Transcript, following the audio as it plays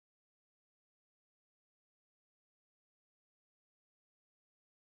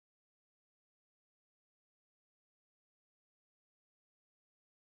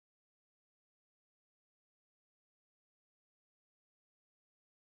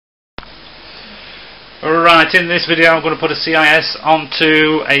Right, in this video I'm going to put a CIS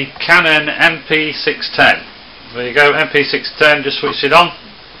onto a Canon mp610. There you go, mp610, just switch it on.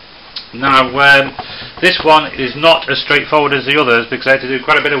 Now this one is not as straightforward as the others because I had to do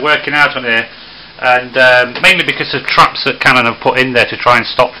quite a bit of working out on here, and mainly because of traps that Canon have put in there to try and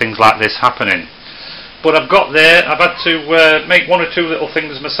stop things like this happening. But I've had to make one or two little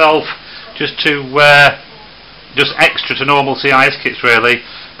things myself just extra to normal CIS kits really,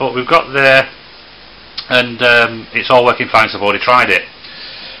 but we've got there, and it's all working fine, so I've already tried it.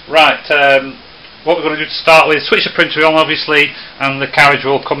 Right, what we're going to do to start with is switch the printer on obviously, and the carriage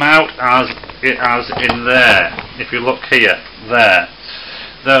will come out as in there. If you look here, there.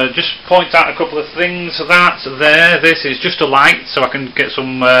 Just point out a couple of things. This is just a light, so I can get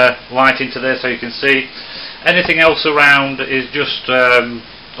some light into there so you can see. Anything else around is just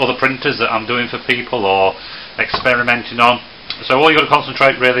other printers that I'm doing for people or experimenting on. So all you've got to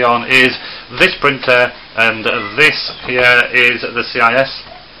concentrate really on is this printer, and this here is the CIS.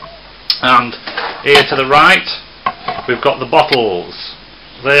 And here to the right we've got the bottles.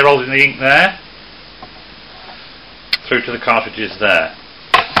 They're holding the ink there through to the cartridges there.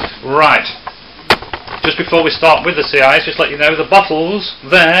 Right, just before we start with the CIS, just let you know the bottles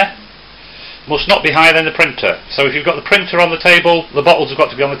there must not be higher than the printer. So if you've got the printer on the table, the bottles have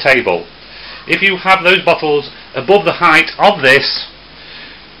got to be on the table. If you have those bottles above the height of this,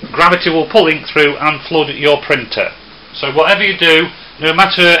 gravity will pull ink through and flood your printer. So whatever you do, no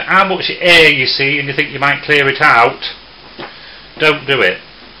matter how much air you see and you think you might clear it out, don't do it,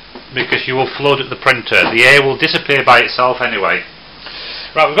 because you will flood the printer. The air will disappear by itself anyway.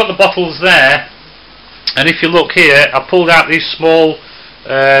 Right, we've got the bottles there, and if you look here, I pulled out these small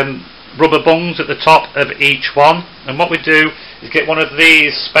rubber bungs at the top of each one, and what we do is get one of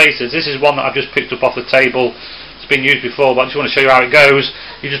these spacers. This is one that I've just picked up off the table. It's been used before, but I just want to show you how it goes.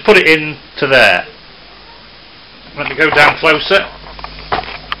 You just put it in to there. Let me go down closer.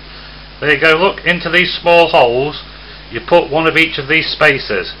 There you go, look, into these small holes you put one of each of these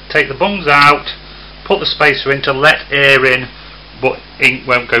spacers. Take the bungs out, put the spacer in to let air in, but ink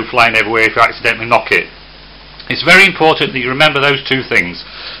won't go flying everywhere if you accidentally knock it. It's very important that you remember those two things.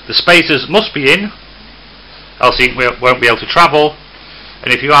 The spacers must be in, else ink won't be able to travel,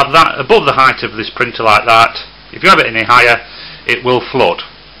 and if you have that above the height of this printer like that, if you have it any higher, it will flood.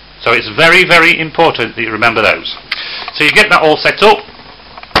 So it's very, very important that you remember those. So you get that all set up,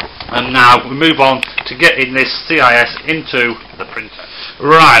 and now we move on to getting this CIS into the printer.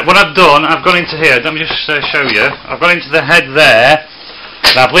 Right, what I've done, I've gone into here, let me just show you. I've gone into the head there,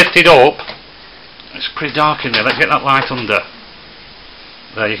 and I've lifted up. It's pretty dark in there, let's get that light under.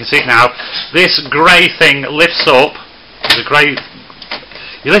 There, you can see it now. This grey thing lifts up, the grey,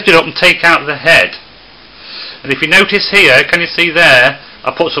 you lift it up and take out the head. And if you notice here, can you see there,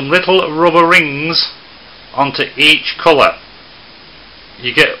 I put some little rubber rings onto each colour.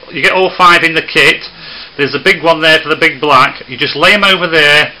 You get all 5 in the kit. There's a big one there for the big black. You just lay them over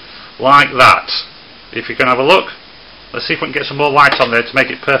there like that. If you can have a look, let's see if we can get some more light on there to make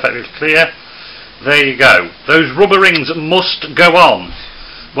it perfectly clear. There you go. Those rubber rings must go on.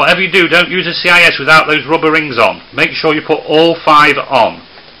 Whatever you do, don't use a CIS without those rubber rings on. Make sure you put all 5 on.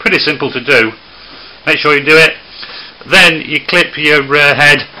 Pretty simple to do. Make sure you do it. Then you clip your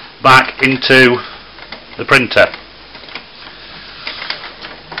head back into the printer.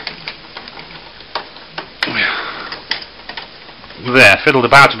 There, fiddled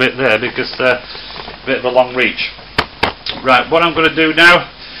about a bit there because a bit of a long reach. Right, what I'm going to do now,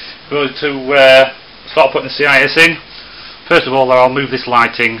 going to start putting the CIS in. First of all, I'll move this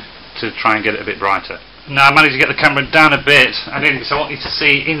lighting to try and get it a bit brighter. Now I managed to get the camera down a bit, and because I want you to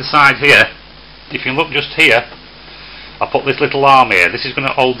see inside here. If you look just here, I put this little arm here. This is going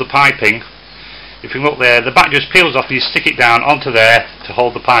to hold the piping. If you look there, the back just peels off and you stick it down onto there to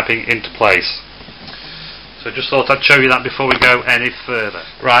hold the piping into place. So I just thought I'd show you that before we go any further.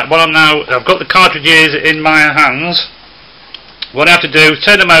 Right, I've got the cartridges in my hands. What I have to do is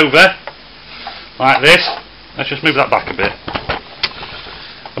turn them over like this. Let's just move that back a bit.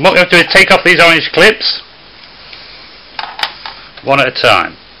 And what we have to do is take off these orange clips one at a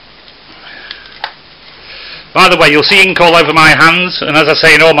time. By the way, you'll see ink all over my hands, and as I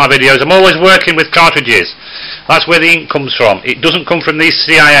say in all my videos, I'm always working with cartridges. That's where the ink comes from. It doesn't come from these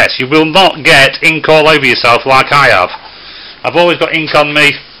CIS. You will not get ink all over yourself like I have. I've always got ink on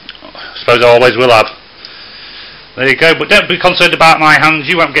me. I suppose I always will have. There you go, but don't be concerned about my hands.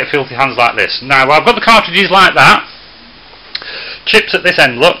 You won't get filthy hands like this. Now, I've got the cartridges like that. Chips at this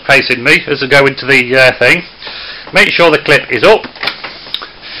end, look, facing me as I go into the thing. Make sure the clip is up.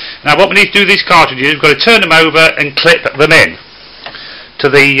 Now what we need to do with these cartridges, we've got to turn them over and clip them in to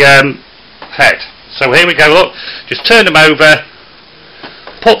the head. So here we go, look, just turn them over,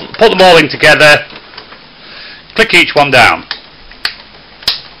 put them all in together, click each one down.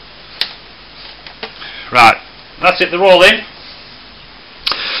 Right, that's it, they're all in.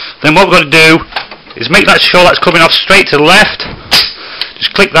 Then what we're going to do is make sure that's coming off straight to the left.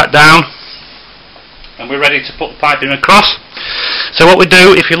 Just click that down and we're ready to put the piping across. So what we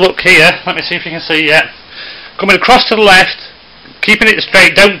do, if you look here, let me see if you can see yet, coming across to the left, keeping it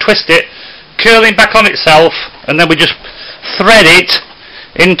straight, don't twist it, curling back on itself, and then we just thread it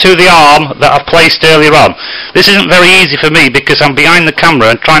into the arm that I've placed earlier on. This isn't very easy for me because I'm behind the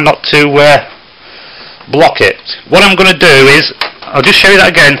camera and trying not to block it. What I'm going to do is, I'll just show you that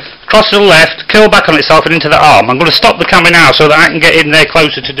again, across to the left, curl back on itself and into the arm. I'm going to stop the camera now so that I can get in there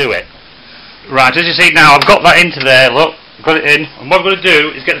closer to do it. Right, as you see now, I've got that into there, look, got it in, and what I'm going to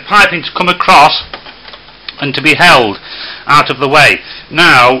do is get the piping to come across and to be held out of the way.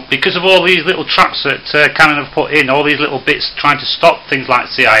 Now, because of all these little traps that Canon have put in, all these little bits trying to stop things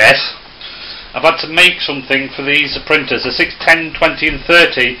like CIS, I've had to make something for these printers, the 6, 10, 20 and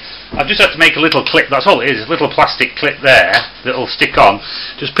 30. I've just had to make a little clip, that's all it is, a little plastic clip there that'll stick on.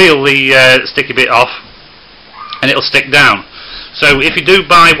 Just peel the sticky bit off and it'll stick down. So if you do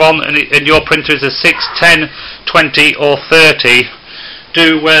buy one and your printer is a 6, 10, 20 or 30,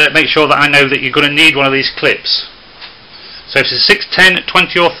 do make sure that I know that you're going to need one of these clips. So if it's a 6, 10,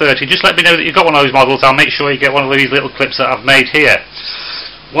 20 or 30, just let me know that you've got one of those models. I'll make sure you get one of these little clips that I've made here.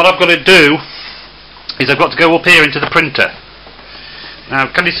 What I've got to do is I've got to go up here into the printer.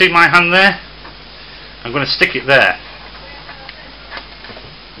 Now can you see my hand there? I'm going to stick it there.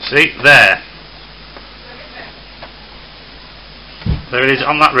 See? There. There it is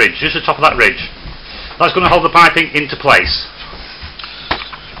on that ridge, just the top of that ridge. That's going to hold the piping into place.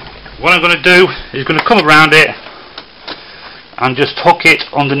 What I'm going to do is going to come around it and just hook it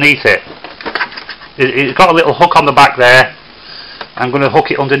underneath it. It's got a little hook on the back there. I'm going to hook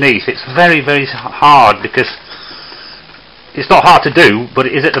it underneath. It's very, very hard because it's not hard to do, but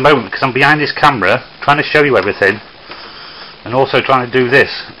it is at the moment because I'm behind this camera trying to show you everything and also trying to do this,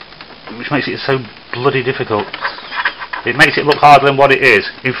 which makes it so bloody difficult. It makes it look harder than what it is.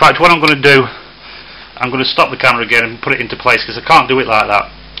 In fact, what I'm going to do, I'm going to stop the camera again and put it into place because I can't do it like that.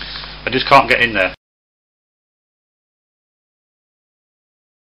 I just can't get in there.